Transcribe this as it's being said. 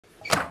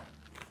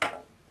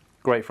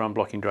Great for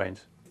unblocking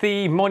drains.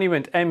 The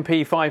Monument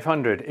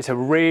MP500 is a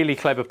really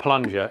clever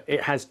plunger.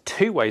 It has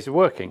two ways of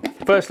working.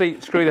 Firstly,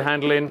 screw the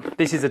handle in.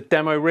 This is a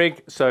demo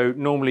rig, so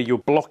normally your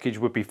blockage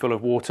would be full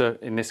of water.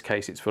 In this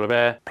case, it's full of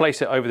air.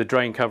 Place it over the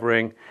drain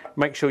covering.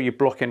 Make sure you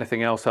block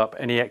anything else up,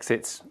 any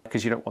exits,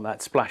 because you don't want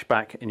that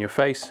splashback in your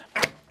face.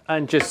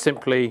 And just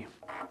simply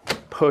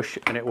push,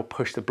 and it will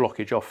push the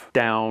blockage off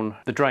down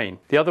the drain.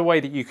 The other way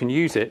that you can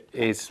use it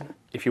is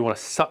if you want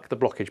to suck the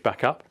blockage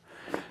back up.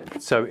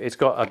 So it's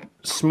got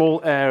a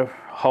small air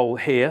hole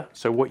here.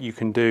 So what you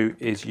can do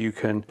is you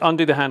can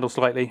undo the handle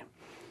slightly,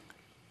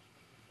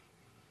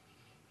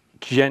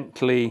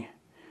 gently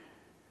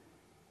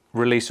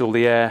release all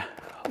the air,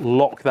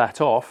 lock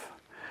that off.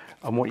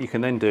 And what you can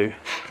then do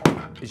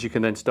is you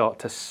can then start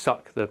to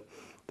suck the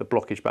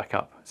blockage back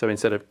up. So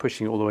instead of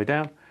pushing it all the way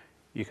down,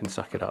 you can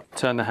suck it up.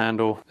 Turn the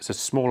handle, there's a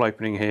small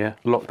opening here,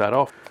 lock that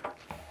off,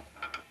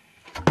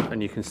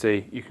 and you can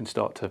see you can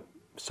start to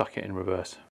suck it in reverse.